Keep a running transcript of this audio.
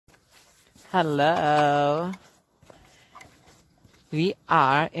Hello. We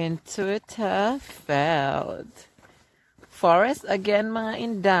are in Turtlefeld Forest again, mga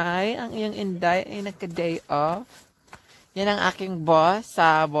Inday. Ang iyong Inday ay nagka-day off. Yan ang aking boss,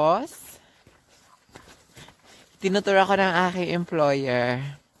 boss. Tinutur ako ng aking employer.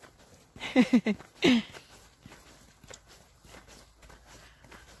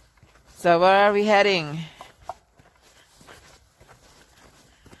 So, where are we heading?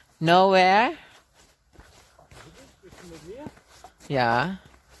 Nowhere? Ja.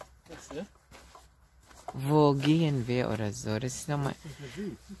 Wo gehen wir oder so? Das ist nochmal.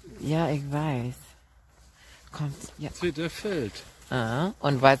 Ja, ich weiß. Kommt, ja. Turtlefeld.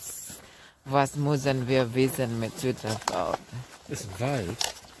 Und was müssen wir wissen mit Turtlefeld? Ist ein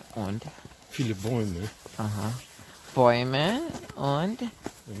Wald. Und? Viele Bäume. Aha. Bäume und? Ja,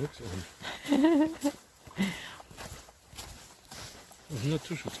 nix an. Das ist ein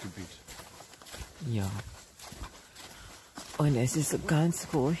Naturschutzgebiet. Ja. Und es ist so ganz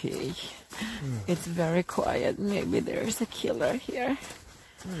ruhig. It's very quiet. Maybe there's a killer here.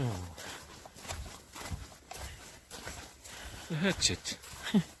 Oh. A hatchet.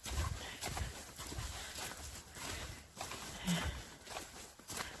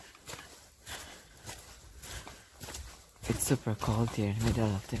 It's super cold here in the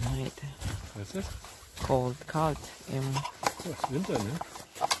middle of the night. Was ist das? Cold. Ja, ist Winter, ne?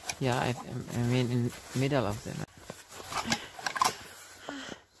 Yeah, I mean in middle of the night.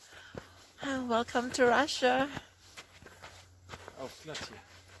 Welcome to Russia. Auch glatt hier.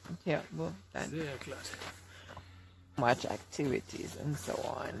 Yeah, well, and Sehr glatt. much activities and so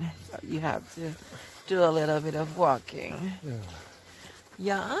on. So you have to do a little bit of walking.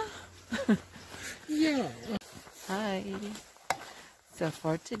 Ja. Yeah? Ja. Hi. So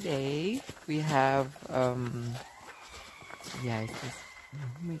for today we have yeah, it's just, oh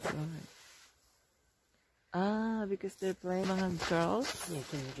my god. Because they're playing mga girls. Ja,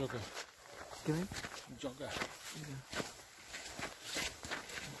 komm, Jogger. Give it. Jogger.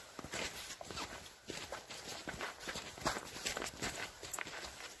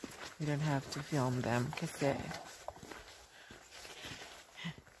 We don't have to film them because they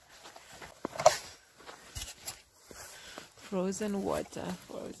frozen water.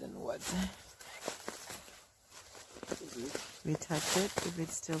 We touch it if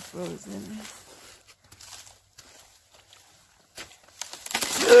it's still frozen.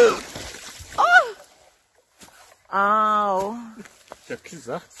 Oh! Ow! Ich hab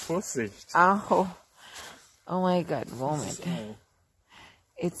gesagt, Vorsicht. Ow! Oh my god, moment. Was ist Au?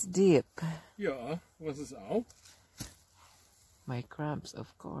 It's deep. Ja, was ist Au? My cramps,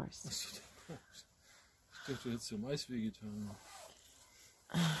 of course. Ich dachte, du hättest dir Mais wehgetan.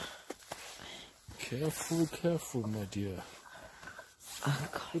 Careful, careful, my dear. Oh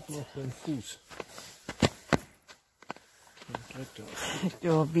god. Guck mal auf deinen Fuß. Bleib da. It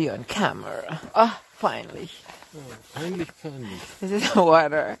will be on camera. Oh, finally. Ja, peinlich, peinlich. This is the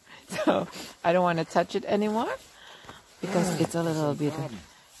water. So, I don't want to touch it anymore. Because it's a little bit,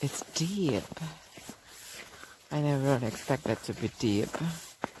 it's deep. I never expect that to be deep.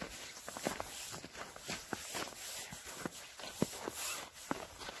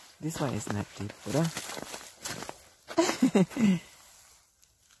 This one is not deep, Buddha.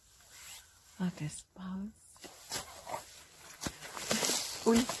 Oh, this spouse.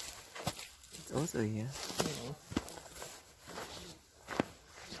 Ui. It's also here. Ja.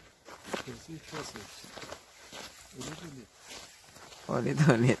 Vorsicht, Vorsicht. Oder du nicht. Hold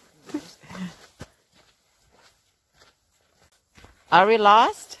it. Are we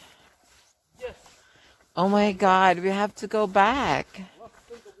lost? Yes. Oh my god, we have to go back. Lost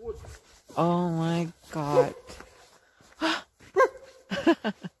in the woods. Oh my god.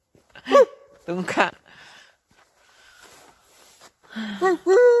 Tungka.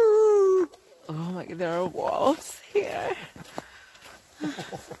 Oh my god, there are wolves here.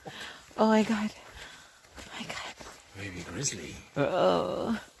 Oh my god. Baby grizzly.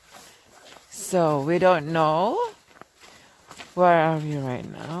 Oh. So we don't know. Where are we right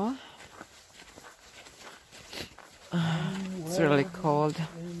now? It's really cold.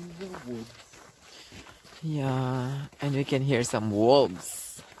 In the woods. Yeah, and we can hear some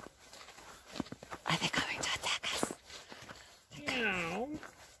wolves. Are they coming to attack us? Meow.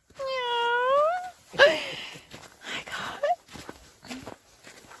 Meow. My god.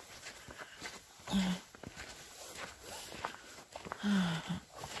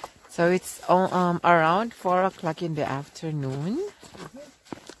 So it's around 4 o'clock in the afternoon.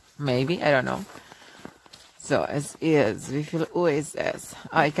 Maybe, I don't know. So es ist, wie viel Uhr ist es?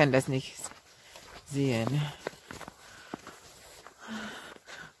 Ich kann das nicht sehen.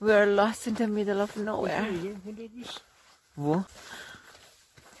 We're lost in the middle of nowhere. Wo?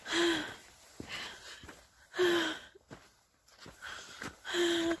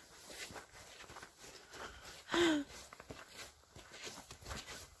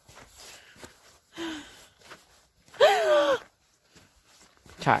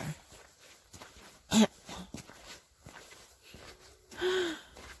 Char.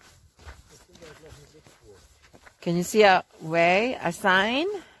 Can you see a way, a sign?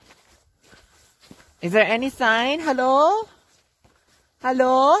 Is there any sign? Hello?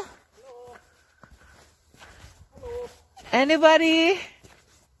 Hello? Hello. Anybody?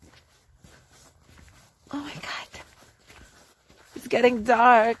 Oh my God. It's getting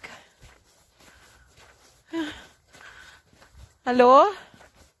dark. Hello?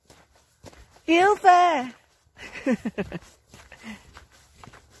 Hilfe!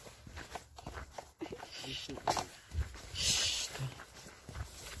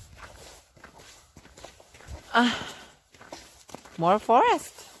 More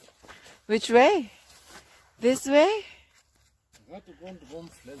forest. Which way? This way? Rundum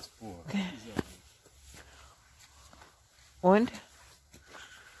Flensburg. Und?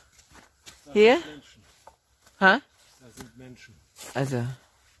 Da Hier? sind Menschen. Hä? Da sind Menschen. Also,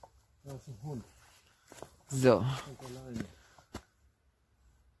 Da ist ein Hund. so. Kommt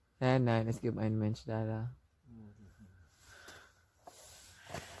alleine. Nein, es gibt einen Mensch da.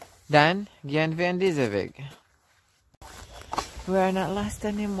 Dann gehen wir in diesen Weg. We are not lost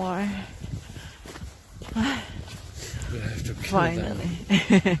anymore. We have to kill Finally.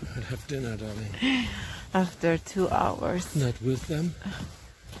 them. And have dinner, darling. After 2 hours. Not with them.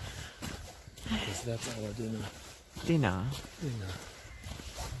 Because that's our dinner. Dinner. Dinner.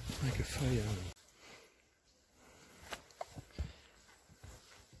 Make a fire.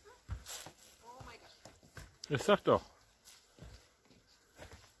 Ich sag doch.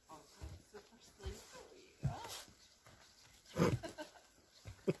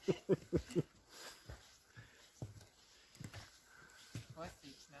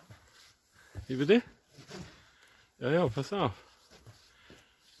 Wie bitte? Ja, pass auf.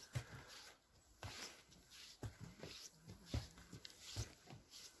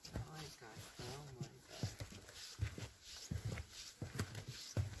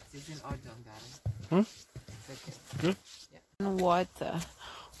 Hm? Yeah. Water.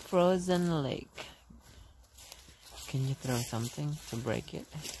 Frozen lake. Can you throw something to break it?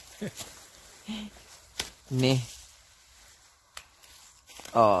 Nah.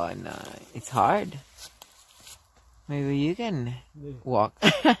 Oh no, it's hard. Maybe you can walk.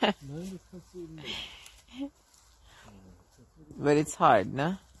 Nein, das kannst du eben nicht. But it's hard,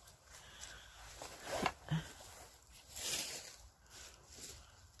 no?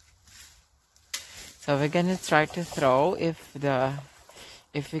 So we're gonna try to throw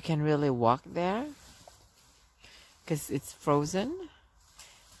if we can really walk there, because it's frozen.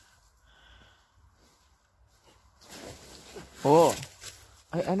 Oh,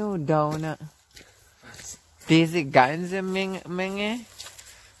 ano daw na? Diese ganze Menge?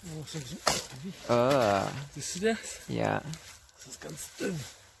 Oh, so, Oh, siehst du das? ja. Das ist ganz dünn.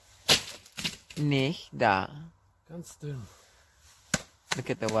 Nicht da. Ganz dünn. Look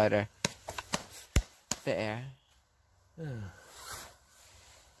at the water. The air. Ja.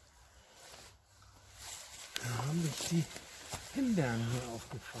 Da haben mich die Himbeeren hier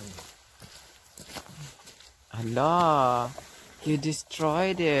aufgefangen. Allah, you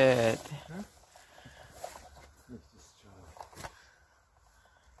destroyed it. Huh?